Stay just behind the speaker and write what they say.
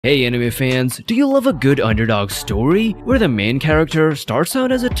Hey anime fans, do you love a good underdog story where the main character starts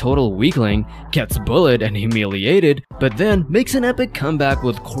out as a total weakling, gets bullied and humiliated, but then makes an epic comeback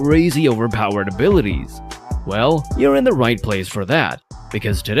with crazy overpowered abilities? Well, you're in the right place for that,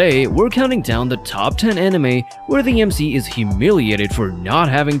 because today we're counting down the top 10 anime where the MC is humiliated for not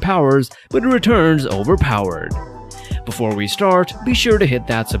having powers but returns overpowered. Before we start, be sure to hit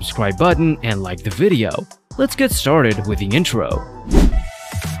that subscribe button and like the video. Let's get started with the intro.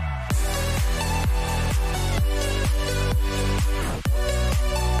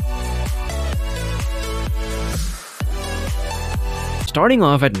 Starting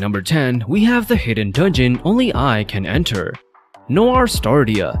off at number 10, we have the hidden dungeon only I can enter. Noir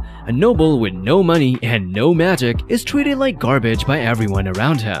Stardia, a noble with no money and no magic, is treated like garbage by everyone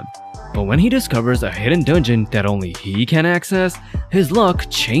around him. But when he discovers a hidden dungeon that only he can access, his luck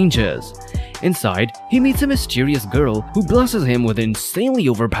changes. Inside, he meets a mysterious girl who blesses him with insanely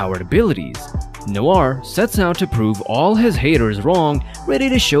overpowered abilities. Noir sets out to prove all his haters wrong, ready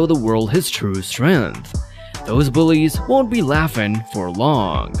to show the world his true strength. Those bullies won't be laughing for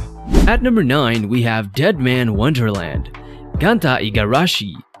long. At number 9, we have Dead Man Wonderland. Ganta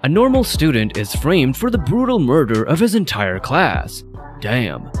Igarashi, a normal student, is framed for the brutal murder of his entire class.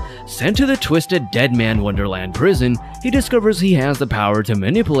 Damn. Sent to the twisted Dead Man Wonderland prison, he discovers he has the power to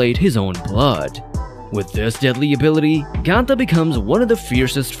manipulate his own blood. With this deadly ability, Ganta becomes one of the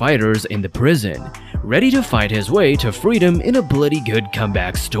fiercest fighters in the prison, ready to fight his way to freedom in a bloody good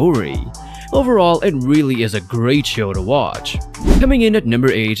comeback story. Overall, it really is a great show to watch. Coming in at number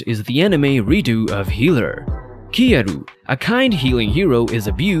 8 is the anime redo of Healer. Kieru, a kind healing hero, is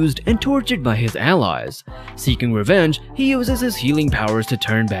abused and tortured by his allies. Seeking revenge, he uses his healing powers to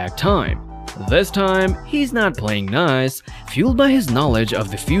turn back time. This time, he's not playing nice. Fueled by his knowledge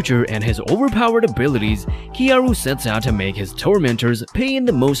of the future and his overpowered abilities, Kieru sets out to make his tormentors pay in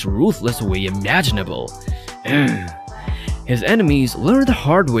the most ruthless way imaginable. His enemies learn the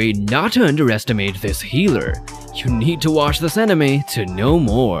hard way not to underestimate this healer. You need to watch this anime to know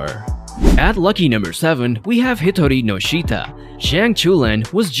more. At lucky number 7, we have Hitori no Shita. Zhang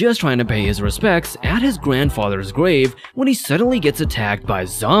Chulen was just trying to pay his respects at his grandfather's grave when he suddenly gets attacked by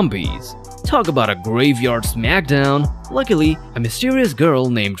zombies. Talk about a graveyard smackdown. Luckily, a mysterious girl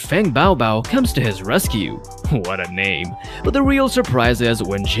named Feng Baobao comes to his rescue. What a name. But the real surprise is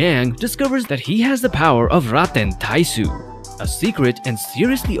when Zhang discovers that he has the power of Raten Taisu, a secret and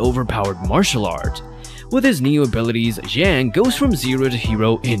seriously overpowered martial art. With his new abilities, Zhang goes from zero to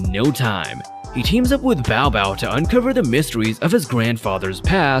hero in no time. He teams up with Bao Bao to uncover the mysteries of his grandfather's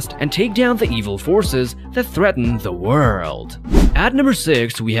past and take down the evil forces that threaten the world. At number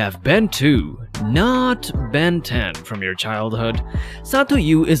 6, we have Ben 2, not Ben 10 from your childhood. Sato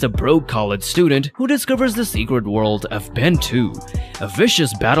Yu is a broke college student who discovers the secret world of Ben 2, a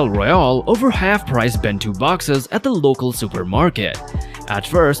vicious battle royale over half-price Ben 2 boxes at the local supermarket. At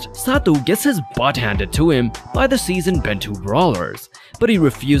first, Sato gets his butt handed to him by the seasoned Ben 2 brawlers, but he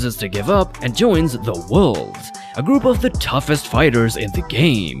refuses to give up and joins the Wolves, a group of the toughest fighters in the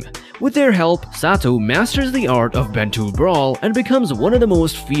game. With their help, Sato masters the art of Ben 2 brawl and becomes one of the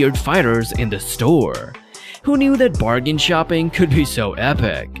most feared fighters in the store. Who knew that bargain shopping could be so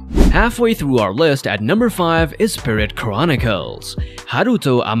epic? Halfway through our list at number 5 is Spirit Chronicles.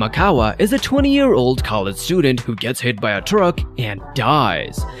 Haruto Amakawa is a 20-year-old college student who gets hit by a truck and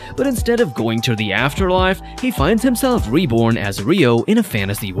dies. But instead of going to the afterlife, he finds himself reborn as Ryo in a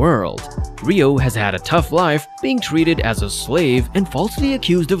fantasy world. Ryo has had a tough life, being treated as a slave and falsely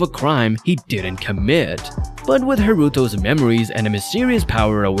accused of a crime he didn't commit. But with Haruto's memories and a mysterious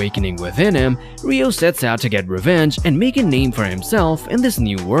power awakening within him, Ryo sets out to get revenge and make a name for himself in this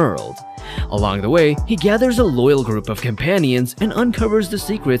new world. Along the way, he gathers a loyal group of companions and uncovers the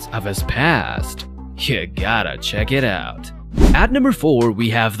secrets of his past. You gotta check it out. At number 4,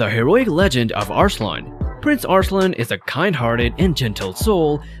 we have the heroic legend of Arslan. Prince Arslan is a kind-hearted and gentle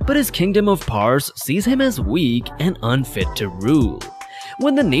soul, but his kingdom of Pars sees him as weak and unfit to rule.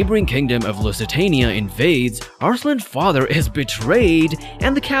 When the neighboring kingdom of Lusitania invades, Arslan's father is betrayed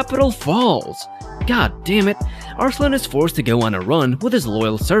and the capital falls. God damn it, Arslan is forced to go on a run with his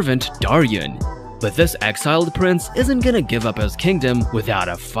loyal servant Daryan. But this exiled prince isn't gonna give up his kingdom without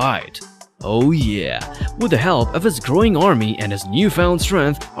a fight. Oh yeah, with the help of his growing army and his newfound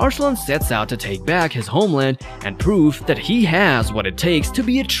strength, Arslan sets out to take back his homeland and prove that he has what it takes to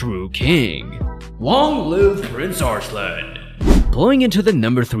be a true king. Long live Prince Arslan! Blowing into the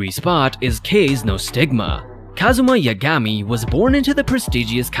number 3 spot is Kei's no Stigma. Kazuma Yagami was born into the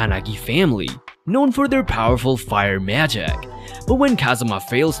prestigious Kanagi family, known for their powerful fire magic. But when Kazuma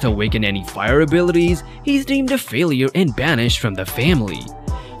fails to awaken any fire abilities, he's deemed a failure and banished from the family.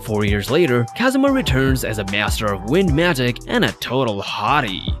 4 years later, Kazuma returns as a master of wind magic and a total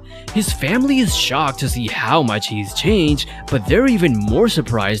hottie. His family is shocked to see how much he's changed, but they're even more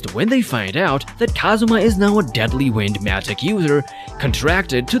surprised when they find out that Kazuma is now a deadly wind magic user,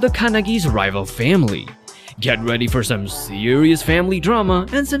 contracted to the Kanagi's rival family. Get ready for some serious family drama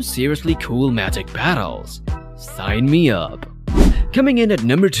and some seriously cool magic battles. Sign me up. Coming in at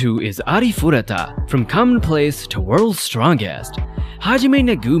number 2 is Ari Furata, from Commonplace to World's Strongest. Hajime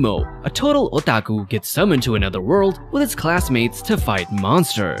Nagumo, a total otaku, gets summoned to another world with his classmates to fight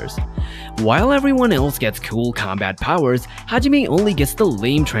monsters. While everyone else gets cool combat powers, Hajime only gets the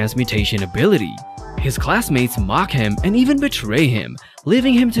lame transmutation ability. His classmates mock him and even betray him,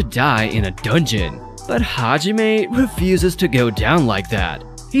 leaving him to die in a dungeon. But Hajime refuses to go down like that.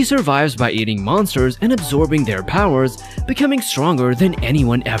 He survives by eating monsters and absorbing their powers, becoming stronger than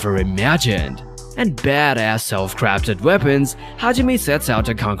anyone ever imagined. And badass self-crafted weapons, Hajime sets out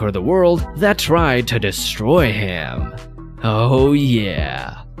to conquer the world that tried to destroy him. Oh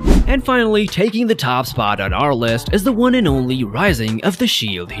yeah. And finally, taking the top spot on our list is the one and only Rising of the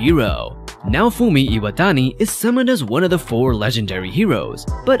Shield Hero. Naofumi Iwatani is summoned as one of the 4 legendary heroes,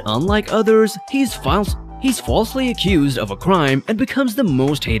 but unlike others, he's falsely accused of a crime and becomes the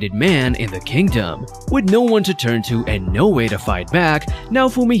most hated man in the kingdom. With no one to turn to and no way to fight back,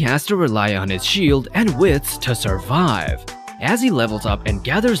 Naofumi has to rely on his shield and wits to survive. As he levels up and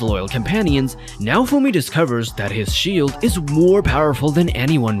gathers loyal companions, Naofumi discovers that his shield is more powerful than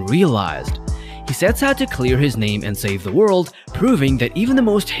anyone realized. He sets out to clear his name and save the world, proving that even the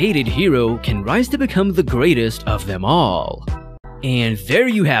most hated hero can rise to become the greatest of them all. And there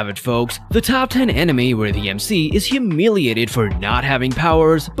you have it, folks, the top 10 anime where the MC is humiliated for not having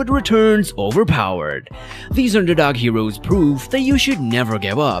powers but returns overpowered. These underdog heroes prove that you should never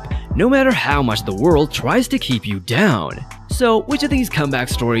give up, no matter how much the world tries to keep you down. So, which of these comeback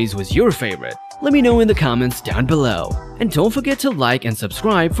stories was your favorite? Let me know in the comments down below. And don't forget to like and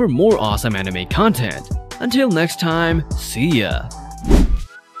subscribe for more awesome anime content. Until next time, see ya!